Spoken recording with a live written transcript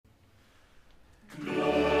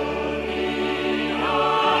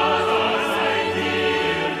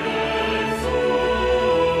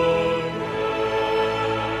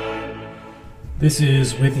This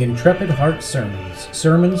is With Intrepid Heart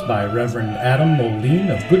sermons by Reverend Adam Moline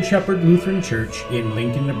of Good Shepherd Lutheran Church in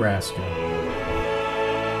Lincoln, Nebraska.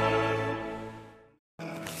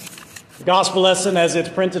 The gospel lesson as it's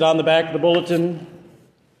printed on the back of the bulletin.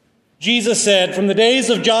 Jesus said, "From the days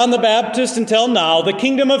of John the Baptist until now, the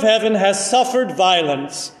kingdom of heaven has suffered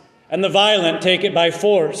violence, and the violent take it by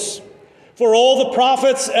force. For all the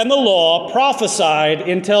prophets and the law prophesied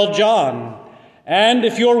until John. And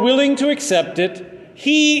if you're willing to accept it,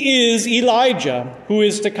 he is Elijah who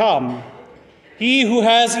is to come. He who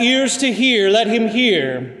has ears to hear, let him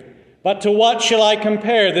hear. But to what shall I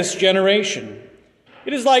compare this generation?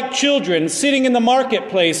 It is like children sitting in the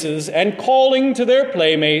marketplaces and calling to their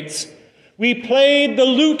playmates, 'We played the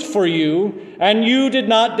lute for you, and you did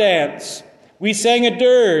not dance. We sang a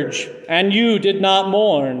dirge, and you did not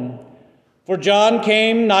mourn. For John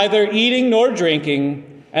came neither eating nor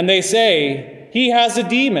drinking, and they say, he has a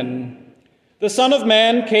demon. The Son of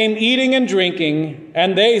Man came eating and drinking,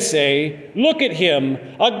 and they say, look at him,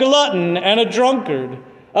 a glutton and a drunkard,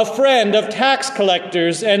 a friend of tax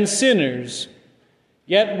collectors and sinners.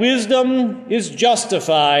 Yet wisdom is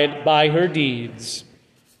justified by her deeds."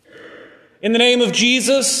 In the name of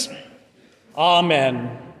Jesus,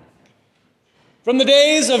 amen. From the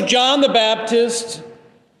days of John the Baptist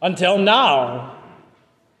until now,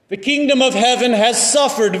 the kingdom of heaven has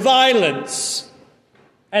suffered violence,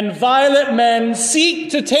 and violent men seek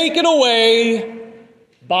to take it away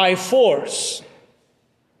by force.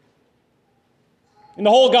 In the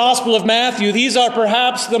whole Gospel of Matthew, these are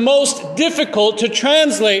perhaps the most difficult to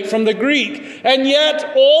translate from the Greek, and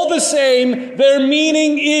yet, all the same, their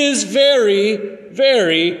meaning is very,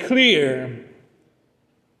 very clear.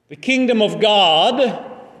 The kingdom of God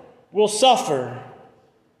will suffer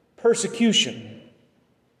persecution.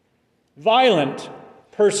 Violent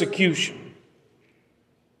persecution.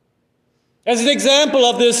 As an example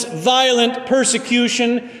of this violent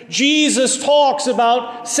persecution, Jesus talks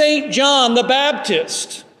about St. John the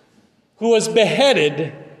Baptist, who was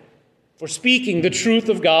beheaded for speaking the truth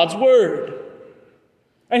of God's word.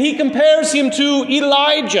 And he compares him to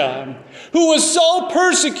Elijah, who was so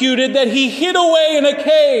persecuted that he hid away in a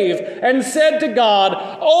cave and said to God,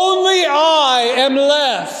 "Only I am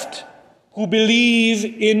left who believe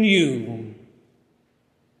in you."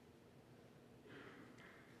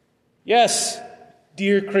 Yes,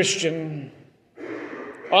 dear Christian,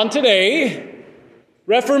 on today,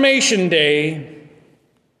 Reformation Day,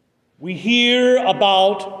 we hear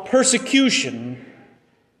about persecution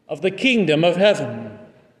of the kingdom of heaven.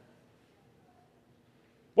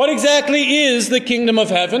 What exactly is the kingdom of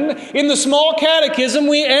heaven? In the small catechism,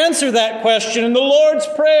 we answer that question in the Lord's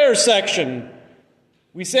Prayer section.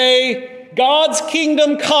 We say, God's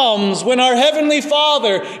kingdom comes when our Heavenly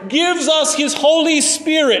Father gives us His Holy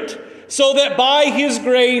Spirit, so that by His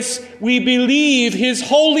grace we believe His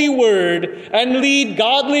holy word and lead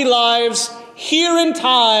godly lives here in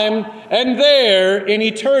time and there in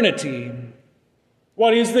eternity.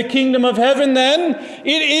 What is the kingdom of heaven then?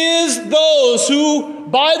 It is those who,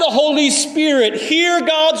 by the Holy Spirit, hear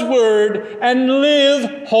God's word and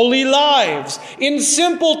live holy lives. In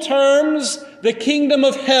simple terms, the kingdom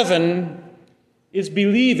of heaven is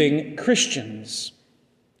believing Christians.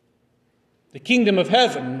 The kingdom of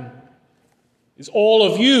heaven is all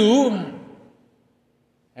of you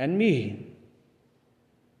and me.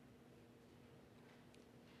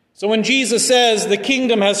 So when Jesus says the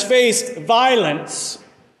kingdom has faced violence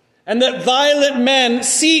and that violent men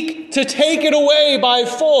seek to take it away by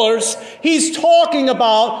force, he's talking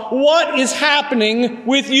about what is happening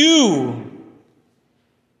with you,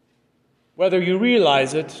 whether you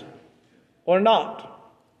realize it or not.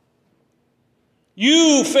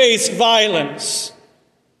 You face violence.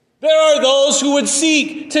 There are those who would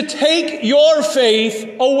seek to take your faith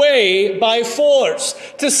away by force,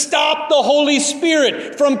 to stop the Holy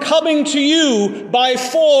Spirit from coming to you by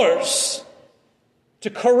force, to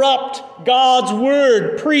corrupt God's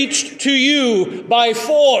word preached to you by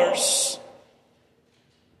force,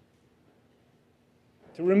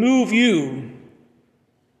 to remove you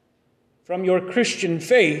from your Christian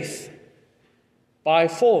faith by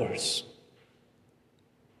force.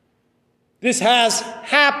 This has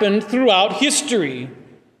happened throughout history.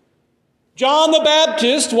 John the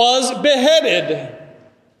Baptist was beheaded.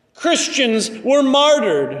 Christians were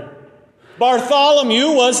martyred.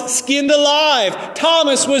 Bartholomew was skinned alive.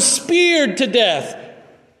 Thomas was speared to death.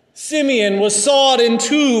 Simeon was sawed in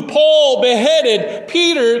two. Paul beheaded.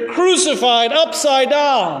 Peter crucified upside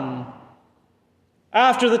down.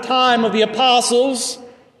 After the time of the apostles,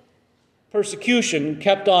 persecution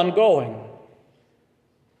kept on going.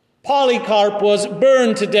 Polycarp was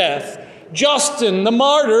burned to death. Justin the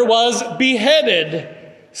martyr was beheaded.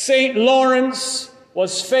 St. Lawrence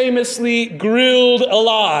was famously grilled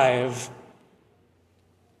alive.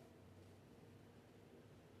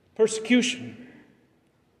 Persecution,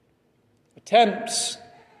 attempts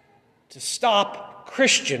to stop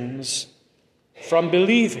Christians from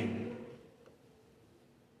believing,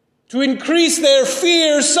 to increase their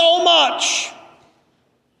fear so much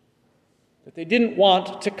that they didn't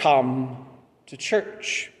want to come to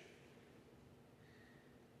church.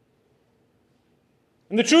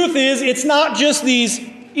 And the truth is, it's not just these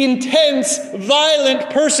intense, violent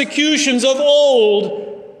persecutions of old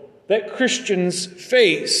that Christians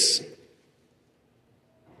face.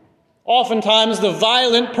 Oftentimes, the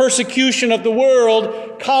violent persecution of the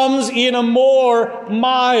world comes in a more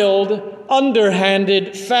mild,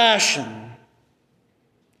 underhanded fashion.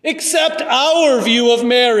 Accept our view of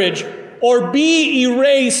marriage, or be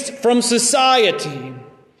erased from society.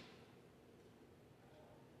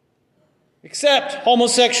 Accept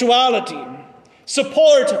homosexuality,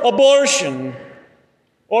 support abortion,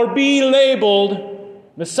 or be labeled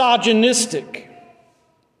misogynistic.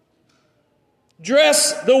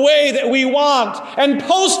 Dress the way that we want and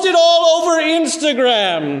post it all over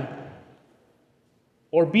Instagram.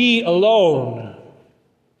 Or be alone,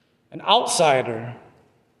 an outsider,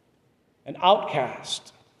 an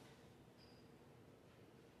outcast.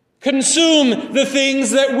 Consume the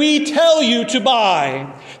things that we tell you to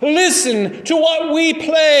buy. Listen to what we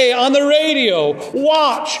play on the radio.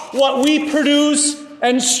 Watch what we produce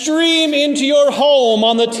and stream into your home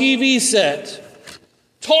on the TV set.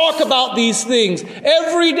 Talk about these things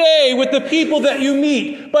every day with the people that you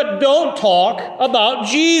meet, but don't talk about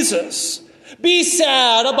Jesus. Be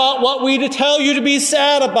sad about what we tell you to be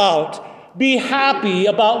sad about. Be happy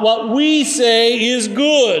about what we say is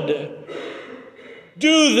good.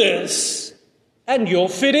 Do this, and you'll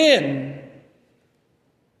fit in.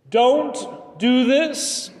 Don't do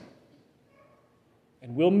this,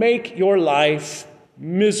 and we'll make your life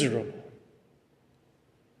miserable.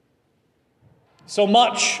 So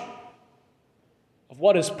much of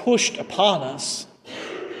what is pushed upon us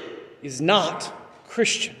is not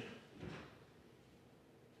Christian.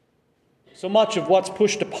 So much of what's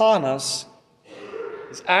pushed upon us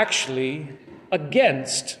is actually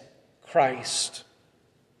against Christ.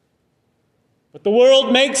 But the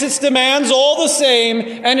world makes its demands all the same,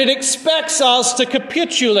 and it expects us to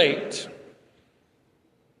capitulate.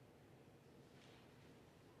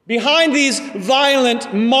 Behind these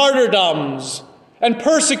violent martyrdoms and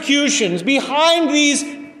persecutions, behind these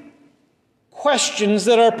questions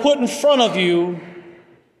that are put in front of you,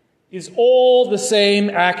 is all the same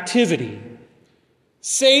activity.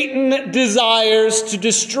 Satan desires to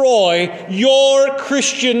destroy your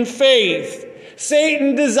Christian faith.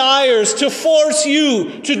 Satan desires to force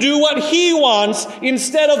you to do what he wants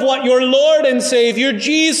instead of what your Lord and Savior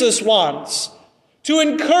Jesus wants. To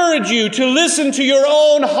encourage you to listen to your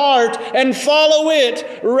own heart and follow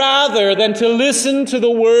it rather than to listen to the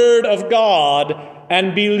Word of God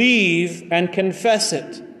and believe and confess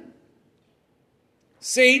it.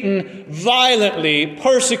 Satan violently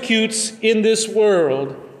persecutes in this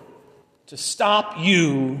world to stop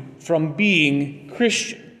you from being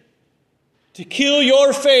Christian, to kill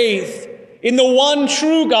your faith in the one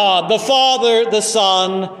true God, the Father, the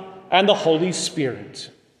Son, and the Holy Spirit.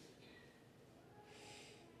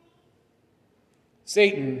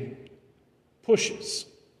 Satan pushes,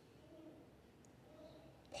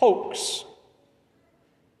 pokes,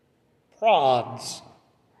 prods,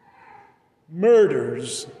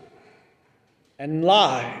 murders, and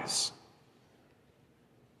lies.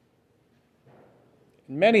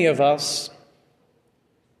 And many of us,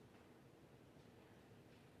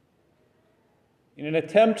 in an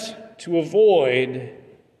attempt to avoid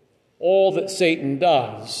all that Satan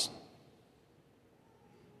does,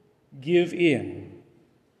 give in.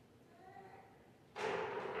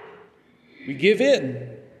 We give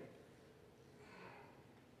in.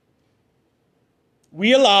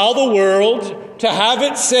 We allow the world to have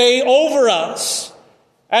its say over us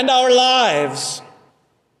and our lives.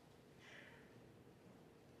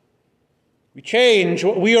 We change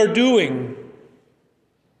what we are doing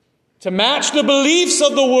to match the beliefs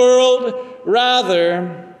of the world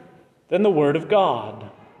rather than the Word of God.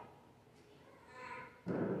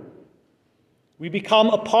 We become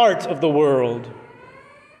a part of the world,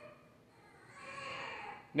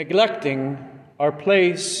 neglecting our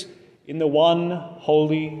place in the one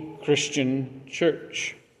holy Christian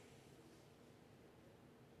church.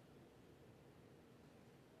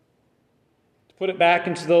 To put it back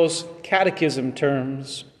into those catechism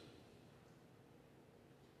terms,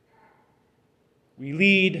 we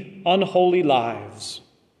lead unholy lives.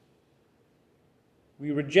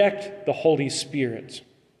 We reject the Holy Spirit,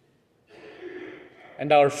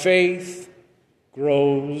 and our faith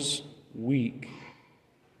grows weak.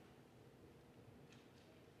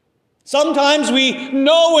 Sometimes we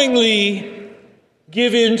knowingly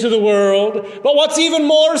give in to the world, but what's even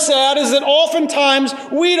more sad is that oftentimes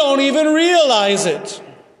we don't even realize it.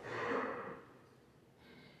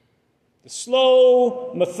 The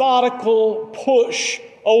slow, methodical push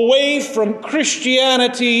away from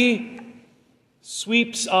Christianity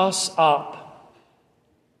sweeps us up.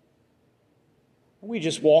 We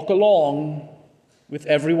just walk along with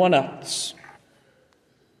everyone else.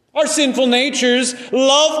 Our sinful natures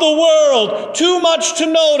love the world too much to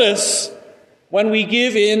notice when we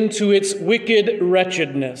give in to its wicked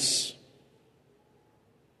wretchedness.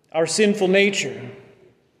 Our sinful nature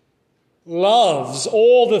loves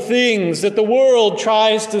all the things that the world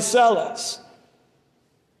tries to sell us.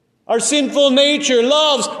 Our sinful nature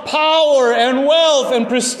loves power and wealth and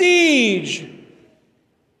prestige.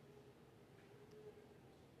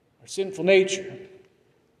 Our sinful nature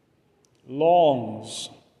longs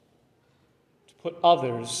to put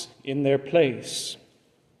others in their place.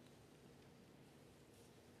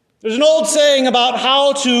 There's an old saying about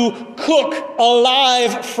how to cook a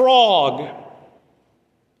live frog.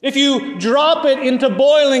 If you drop it into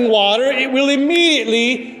boiling water, it will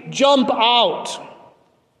immediately jump out.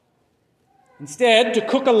 Instead, to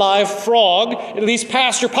cook a live frog, at least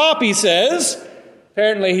Pastor Poppy says,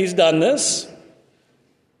 apparently he's done this,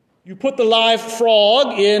 you put the live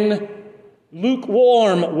frog in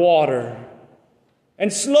lukewarm water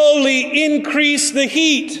and slowly increase the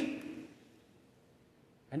heat.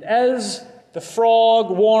 And as the frog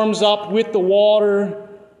warms up with the water,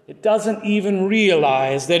 it doesn't even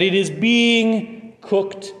realize that it is being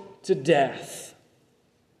cooked to death.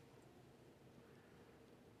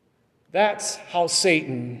 That's how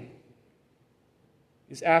Satan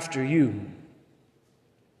is after you.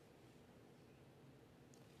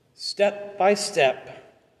 Step by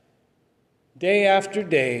step, day after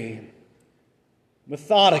day,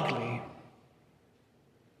 methodically,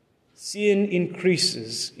 sin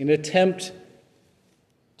increases in attempt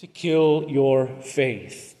to kill your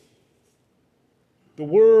faith. The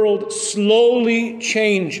world slowly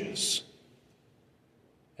changes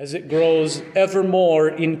as it grows ever more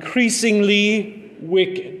increasingly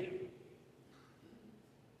wicked.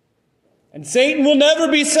 And Satan will never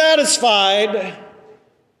be satisfied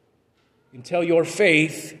until your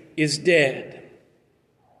faith is dead.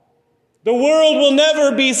 The world will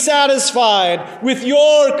never be satisfied with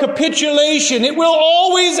your capitulation. It will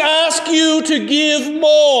always ask you to give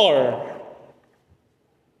more.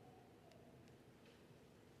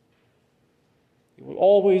 It will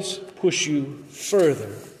always push you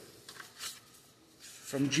further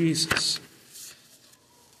from Jesus.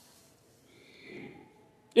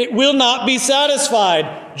 It will not be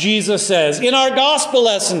satisfied, Jesus says. In our gospel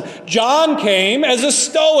lesson, John came as a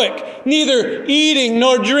Stoic, neither eating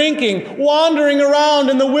nor drinking, wandering around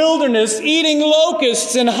in the wilderness, eating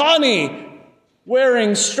locusts and honey,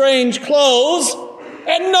 wearing strange clothes,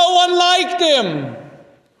 and no one liked him.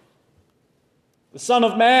 The Son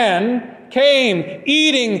of Man came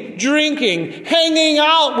eating, drinking, hanging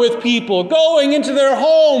out with people, going into their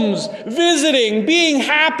homes, visiting, being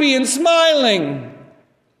happy and smiling.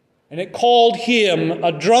 And it called him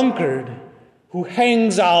a drunkard who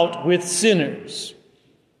hangs out with sinners.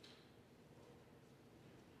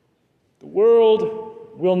 The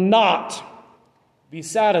world will not be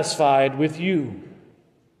satisfied with you.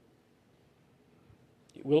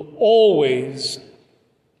 It will always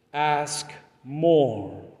ask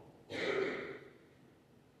more.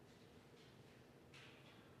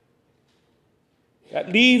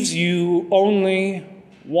 That leaves you only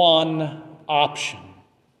one option.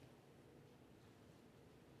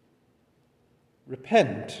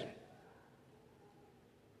 Repent.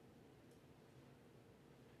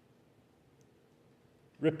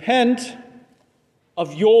 Repent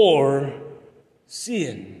of your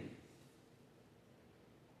sin.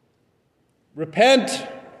 Repent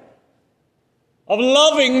of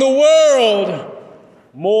loving the world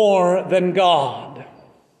more than God.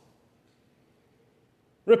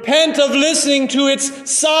 Repent of listening to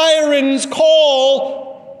its siren's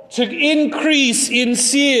call to increase in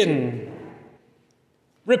sin.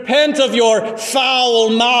 Repent of your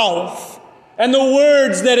foul mouth and the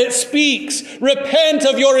words that it speaks. Repent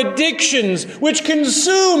of your addictions which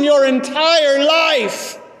consume your entire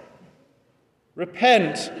life.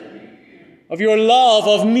 Repent of your love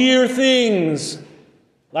of mere things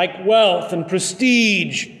like wealth and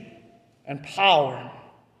prestige and power.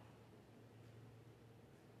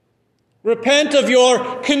 Repent of your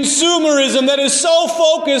consumerism that is so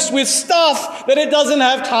focused with stuff that it doesn't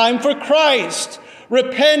have time for Christ.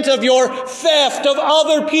 Repent of your theft of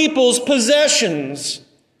other people's possessions.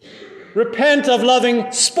 Repent of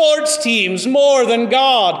loving sports teams more than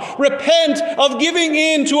God. Repent of giving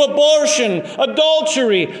in to abortion,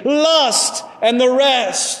 adultery, lust, and the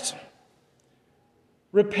rest.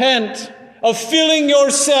 Repent of filling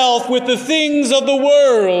yourself with the things of the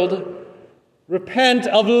world. Repent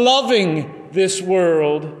of loving this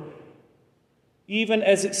world, even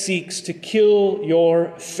as it seeks to kill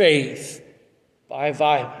your faith by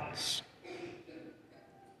violence.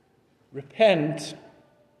 Repent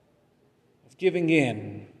of giving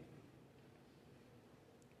in.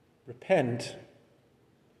 Repent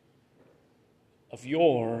of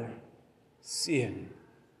your sin.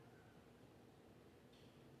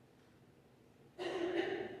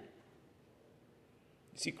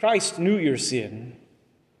 See, Christ knew your sin,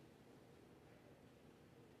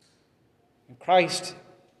 and Christ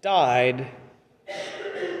died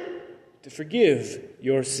to forgive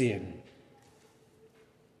your sin.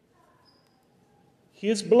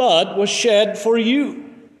 His blood was shed for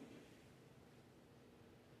you,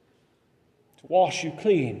 to wash you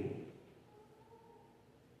clean,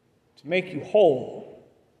 to make you whole.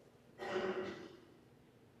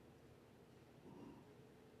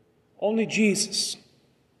 Only Jesus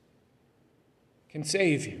can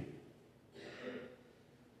save you.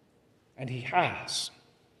 And he has.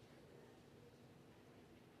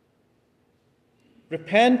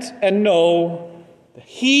 Repent and know that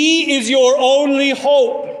he is your only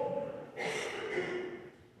hope.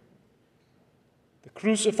 The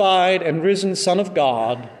crucified and risen Son of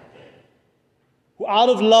God, who out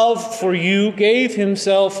of love for you gave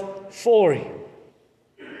himself for you.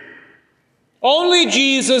 Only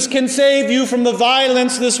Jesus can save you from the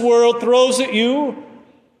violence this world throws at you.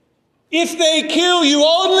 If they kill you,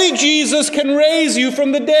 only Jesus can raise you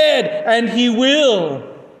from the dead, and he will.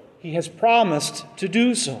 He has promised to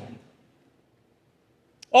do so.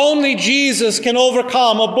 Only Jesus can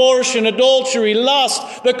overcome abortion, adultery,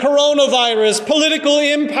 lust, the coronavirus, political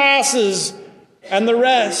impasses, and the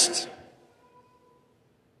rest.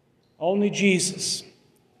 Only Jesus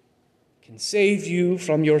can save you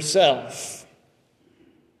from yourself.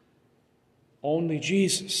 Only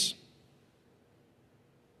Jesus.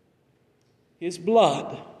 His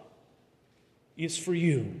blood is for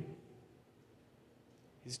you.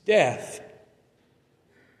 His death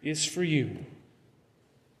is for you.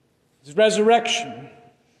 His resurrection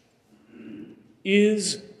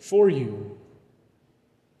is for you.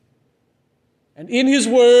 And in his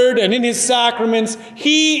word and in his sacraments,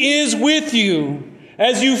 he is with you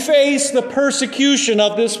as you face the persecution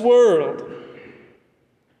of this world.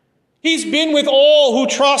 He's been with all who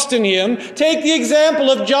trust in him. Take the example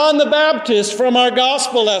of John the Baptist from our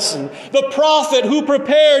gospel lesson, the prophet who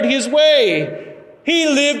prepared his way. He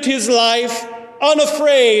lived his life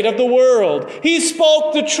unafraid of the world. He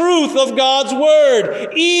spoke the truth of God's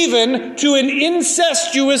word, even to an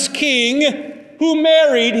incestuous king who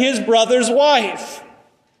married his brother's wife.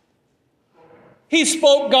 He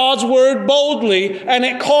spoke God's word boldly, and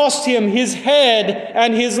it cost him his head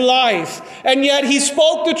and his life. And yet he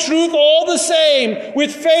spoke the truth all the same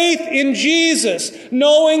with faith in Jesus,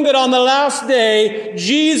 knowing that on the last day,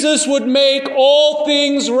 Jesus would make all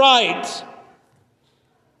things right,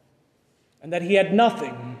 and that he had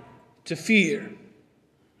nothing to fear.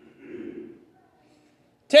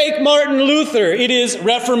 Take Martin Luther. It is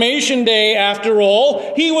Reformation Day after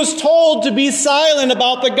all. He was told to be silent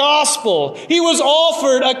about the gospel. He was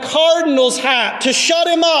offered a cardinal's hat to shut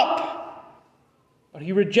him up. But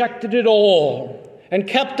he rejected it all and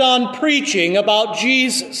kept on preaching about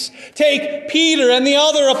Jesus. Take Peter and the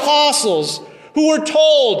other apostles who were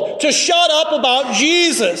told to shut up about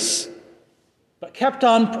Jesus, but kept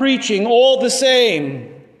on preaching all the same.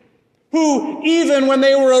 Who, even when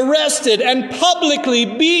they were arrested and publicly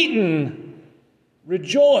beaten,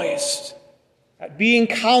 rejoiced at being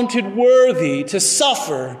counted worthy to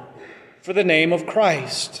suffer for the name of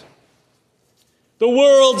Christ. The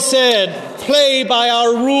world said, "Play by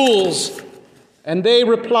our rules," and they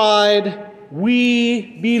replied, "We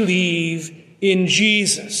believe in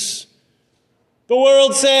Jesus." The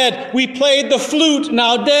world said, "We played the flute,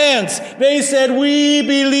 now dance." They said, "We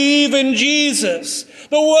believe in Jesus."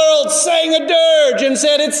 The world sang a dirge and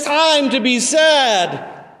said, "It's time to be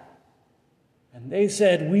sad." And they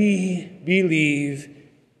said, "We believe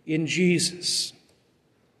in Jesus."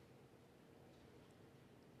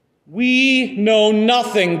 We know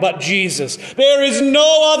nothing but Jesus. There is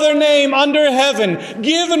no other name under heaven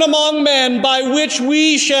given among men by which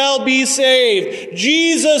we shall be saved.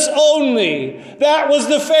 Jesus only. That was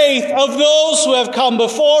the faith of those who have come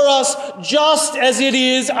before us, just as it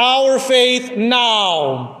is our faith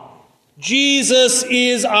now. Jesus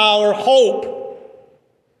is our hope.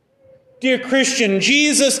 Dear Christian,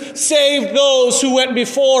 Jesus saved those who went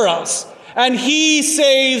before us. And He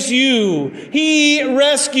saves you. He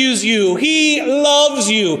rescues you. He loves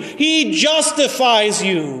you. He justifies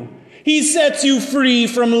you. He sets you free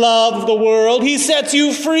from love of the world. He sets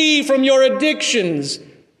you free from your addictions.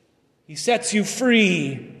 He sets you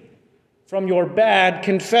free from your bad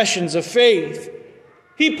confessions of faith.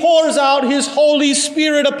 He pours out His Holy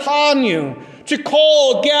Spirit upon you to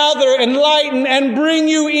call, gather, enlighten, and bring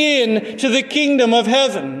you in to the kingdom of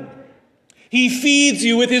heaven. He feeds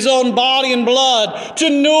you with His own body and blood to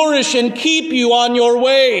nourish and keep you on your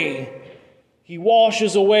way. He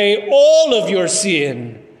washes away all of your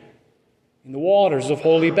sin in the waters of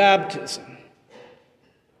holy baptism.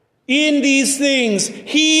 In these things,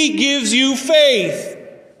 He gives you faith.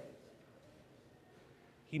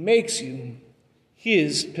 He makes you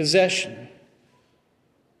His possession.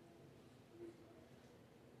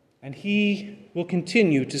 And He will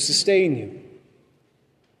continue to sustain you.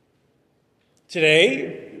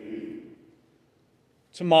 Today,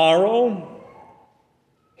 tomorrow,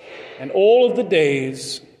 and all of the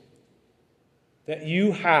days that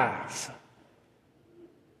you have,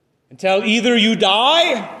 until either you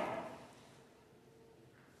die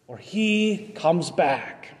or He comes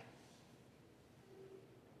back.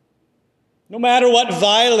 No matter what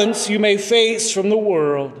violence you may face from the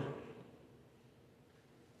world,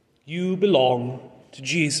 you belong to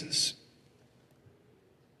Jesus.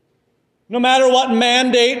 No matter what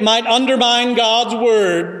mandate might undermine God's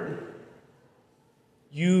word,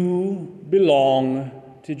 you belong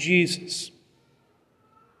to Jesus.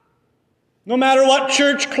 No matter what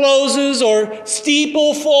church closes or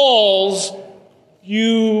steeple falls,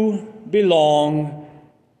 you belong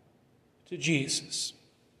to Jesus.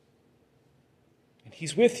 And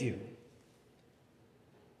He's with you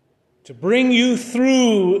to bring you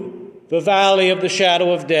through the valley of the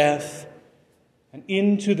shadow of death and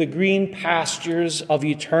into the green pastures of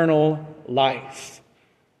eternal life.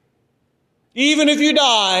 Even if you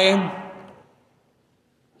die,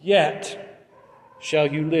 yet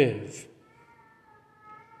shall you live.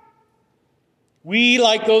 We,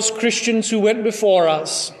 like those Christians who went before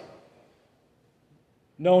us,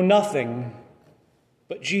 know nothing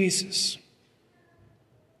but Jesus.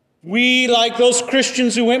 We, like those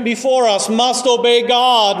Christians who went before us, must obey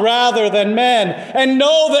God rather than men, and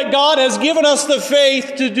know that God has given us the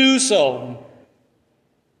faith to do so.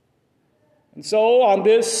 And so, on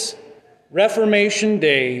this Reformation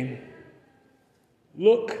Day,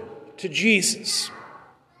 look to Jesus.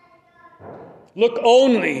 Look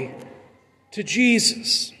only to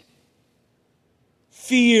Jesus.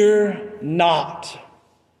 Fear not.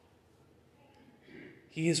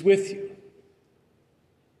 He is with you.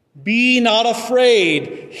 Be not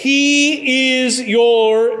afraid. He is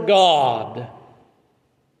your God.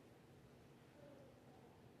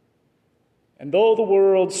 And though the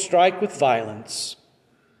world strike with violence,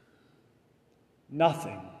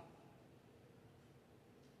 nothing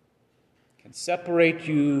can separate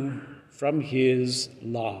you from His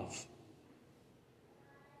love.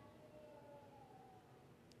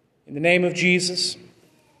 In the name of Jesus,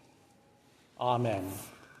 amen.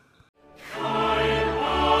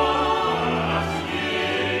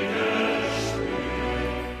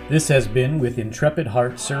 This has been With Intrepid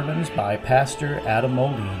Hearts sermons by Pastor Adam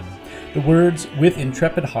Moline. The words "with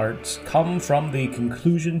intrepid hearts" come from the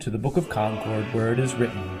conclusion to the Book of Concord, where it is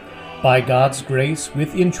written, "By God's grace,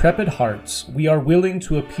 with intrepid hearts, we are willing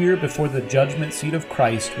to appear before the judgment seat of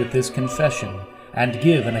Christ with this confession, and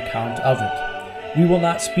give an account of it. We will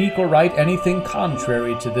not speak or write anything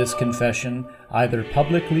contrary to this confession, either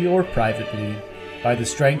publicly or privately. By the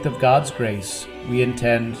strength of God's grace, we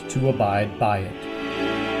intend to abide by it."